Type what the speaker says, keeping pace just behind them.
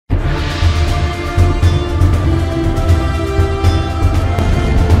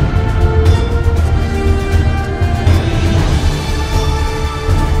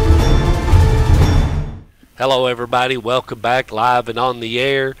Hello, everybody. Welcome back live and on the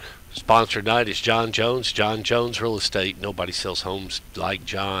air. Sponsor tonight is John Jones. John Jones Real Estate. Nobody sells homes like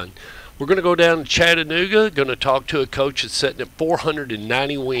John. We're going to go down to Chattanooga. Going to talk to a coach that's sitting at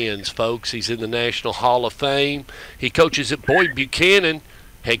 490 wins, folks. He's in the National Hall of Fame. He coaches at Boyd Buchanan.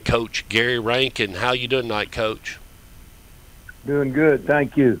 Head coach Gary Rankin. How you doing tonight, Coach? Doing good,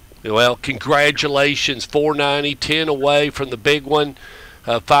 thank you. Well, congratulations. 490, 10 away from the big one,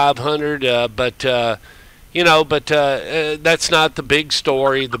 500. But that's not the big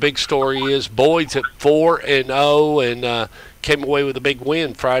story. The big story is Boyd's at 4-0 and came away with a big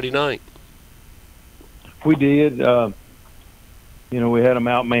win Friday night. We did. We had them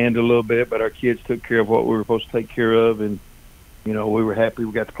outmanned a little bit, but our kids took care of what we were supposed to take care of, and we were happy.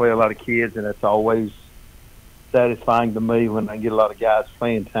 We got to play a lot of kids, and that's always satisfying to me when I get a lot of guys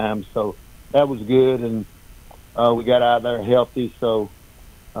playing time. So that was good, and we got out there healthy. So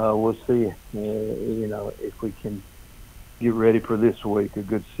we'll see, if we can get ready for this week, a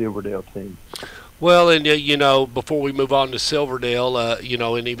good Silverdale team. Well, and, before we move on to Silverdale,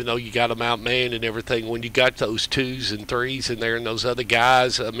 and even though you got them outmanned and everything, when you got those 2s and 3s in there and those other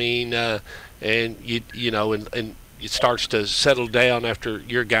guys, and it starts to settle down after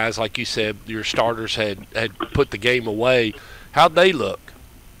your guys, like you said, your starters had put the game away. How'd they look?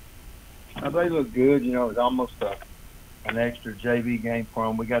 They look good. It was almost an extra JV game for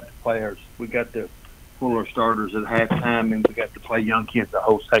them. We got the players. We got to pull our starters at halftime, and we got to play young kids the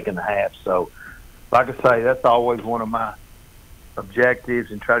whole second half. So, like I say, that's always one of my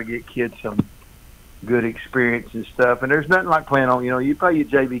objectives, and try to get kids some good experience and stuff. And there's nothing like playing on, you play your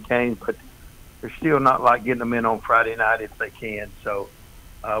JV games, but they're still not like getting them in on Friday night if they can. So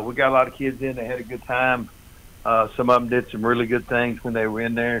we got a lot of kids in. They had a good time. Some of them did some really good things when they were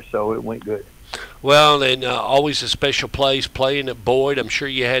in there, so it went good. Well, and always a special place playing at Boyd. I'm sure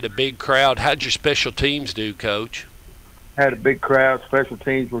you had a big crowd. How'd your special teams do, Coach? Had a big crowd. Special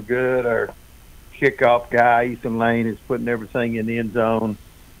teams were good. Our kickoff guy, Ethan Lane, is putting everything in the end zone.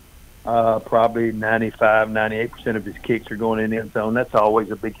 Probably 95, 98% of his kicks are going in the end zone. That's always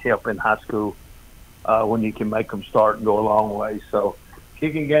a big help in high school when you can make them start and go a long way. So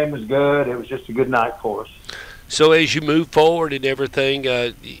kicking game was good. It was just a good night for us. So as you move forward and everything,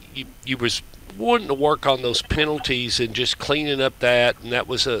 you was wanting to work on those penalties and just cleaning up that, and that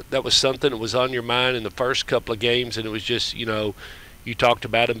was something that was on your mind in the first couple of games, and it was just, you talked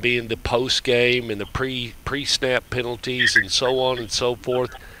about them being the post game and the pre-snap penalties and so on and so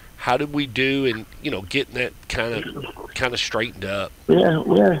forth. How did we do in getting that kind of straightened up?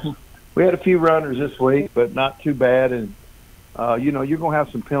 Yeah, we had a few runners this week, but not too bad. And you're going to have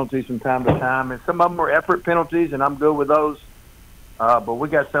some penalties from time to time, and some of them were effort penalties, and I'm good with those. But we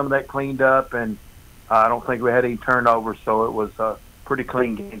got some of that cleaned up, and I don't think we had any turnovers, so it was a pretty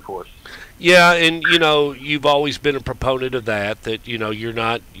clean game for us. Yeah, and you've always been a proponent of that you're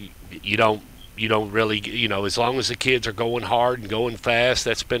not, you don't really, as long as the kids are going hard and going fast,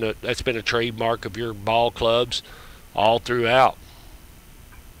 that's been a trademark of your ball clubs all throughout.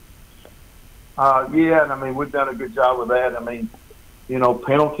 Yeah, and we've done a good job with that.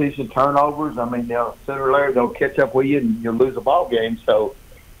 Penalties and turnovers, they'll sooner or later they'll catch up with you and you'll lose a ball game. So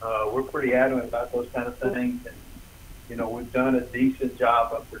we're pretty adamant about those kind of things. And, we've done a decent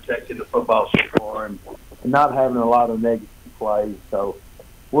job of protecting the football so far and not having a lot of negative plays. So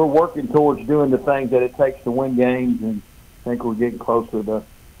we're working towards doing the things that it takes to win games, and I think we're getting closer to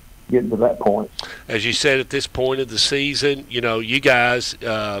getting to that point. As you said, at this point of the season, you guys,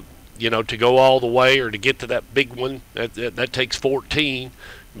 to go all the way or to get to that big one, that takes 14,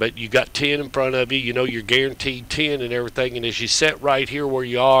 but you got 10 in front of you. You're guaranteed 10 and everything. And as you sit right here where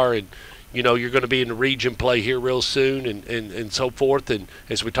you are, and you're going to be in the region play here real soon, and so forth. And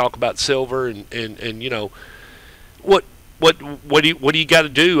as we talk about silver, and what do you got to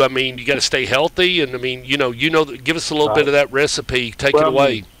do? You got to stay healthy, and give us a little bit of that recipe. Take it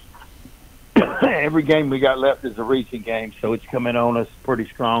away. Every game we got left is a region game, so it's coming on us pretty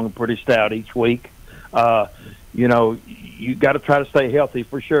strong and pretty stout each week. You got to try to stay healthy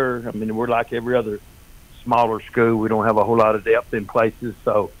for sure. We're like every other smaller school. We don't have a whole lot of depth in places,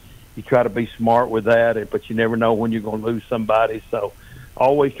 so you try to be smart with that, but you never know when you're going to lose somebody. So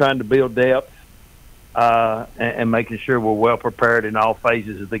always trying to build depth and making sure we're well prepared in all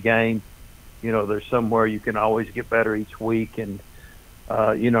phases of the game. There's somewhere you can always get better each week, and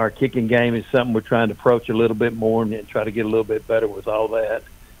our kicking game is something we're trying to approach a little bit more and try to get a little bit better with all that.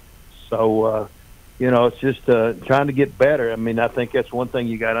 So, it's just trying to get better. I think that's one thing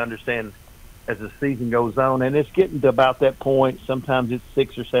you got to understand as the season goes on, and it's getting to about that point. Sometimes it's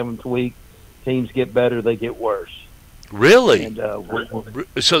 6th or 7th week. Teams get better, they get worse. Really? And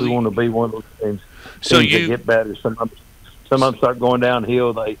So we want to be one of those teams. So Teams that you get better. Some of them start going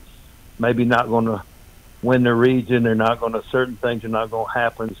downhill. They maybe not going to win their region. They're not going to. Certain things are not going to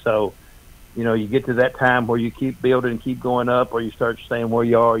happen. So, you get to that time where you keep building, keep going up, or you start staying where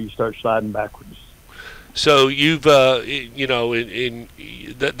you are, you start sliding backwards. So you've, that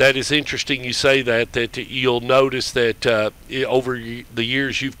is interesting. You say that you'll notice that over the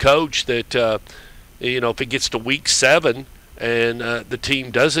years you've coached that if it gets to week 7 and the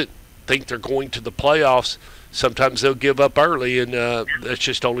team doesn't think they're going to the playoffs, sometimes they'll give up early, and that's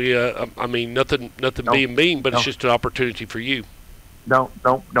just only nothing being mean, but it's just an opportunity for you.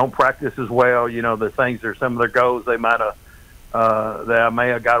 Don't practice as well. The things are some of their goals they might have that I may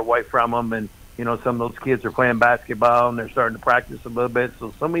have got away from them, and some of those kids are playing basketball and they're starting to practice a little bit.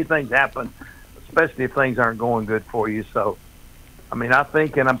 So many things happen, especially if things aren't going good for you. So, I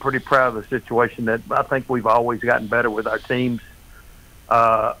think, and I'm pretty proud of the situation, that I think we've always gotten better with our teams.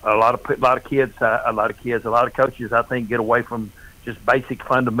 A lot of kids, a lot of coaches, I think, get away from just basic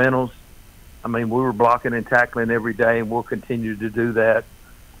fundamentals. We were blocking and tackling every day, and we'll continue to do that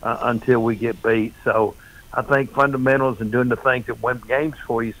until we get beat. So I think fundamentals and doing the things that win games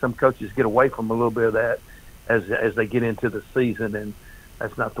for you, some coaches get away from a little bit of that as they get into the season, and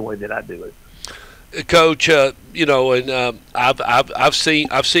that's not the way that I do it. Coach, I've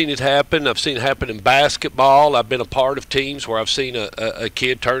seen it happen. I've seen it happen in basketball. I've been a part of teams where I've seen a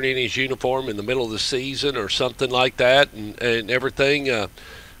kid turn in his uniform in the middle of the season or something like that, and everything.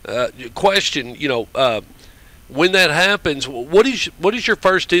 Question, when that happens, what is your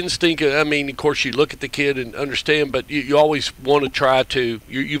first instinct? Of course, you look at the kid and understand, but you always want to try to.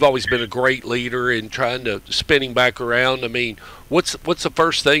 You've always been a great leader in trying to spin him back around. What's the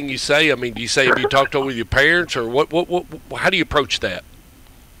first thing you say? Do you say, have you talked over with your parents, or what? How do you approach that?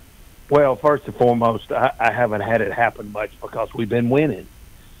 Well, first and foremost, I haven't had it happen much because we've been winning.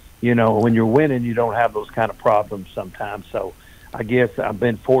 When you're winning, you don't have those kind of problems sometimes. So I guess I've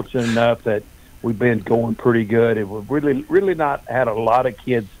been fortunate enough that we've been going pretty good, and we've really not had a lot of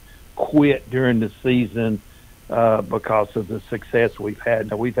kids quit during the season because of the success we've had.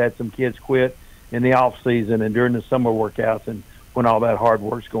 Now, we've had some kids quit in the off season and during the summer workouts and when all that hard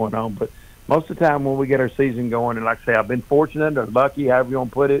work's going on. But most of the time when we get our season going, and like I say, I've been fortunate or lucky, however you want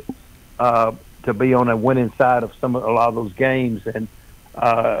to put it, to be on a winning side of a lot of those games, and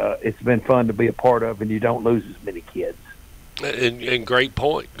it's been fun to be a part of, and you don't lose as many kids. And great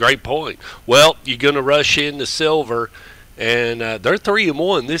point. Well, you're going to rush into Silver, and they're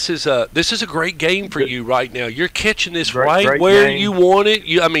 3-1. This is a great game for you right now. You're catching this right where game. You want it.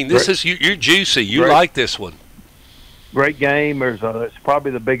 You're juicy. You like this one. Great game. It's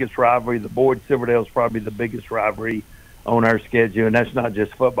probably the biggest rivalry. The Boyd Silverdale is probably the biggest rivalry on our schedule, and that's not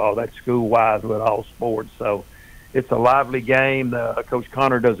just football. That's school-wide with all sports. So it's a lively game. Coach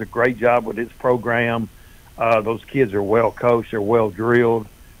Connor does a great job with his program. Those kids are well coached, they're well drilled,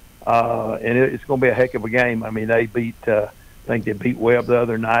 and it's going to be a heck of a game. They beat, I think they beat Webb the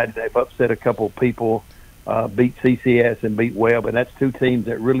other night. They've upset a couple of people, beat CCS and beat Webb, and that's two teams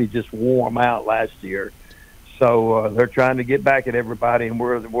that really just wore them out last year. So they're trying to get back at everybody, and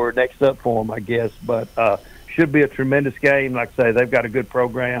we're next up for them, I guess. But should be a tremendous game. Like I say, they've got a good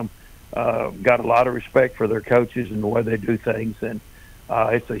program, got a lot of respect for their coaches and the way they do things, and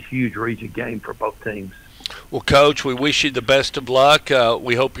it's a huge region game for both teams. Well, Coach, we wish you the best of luck.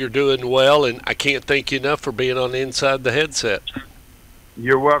 We hope you're doing well, and I can't thank you enough for being on Inside the Headset.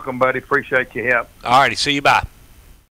 You're welcome, buddy. Appreciate your help. All righty. See you. Bye.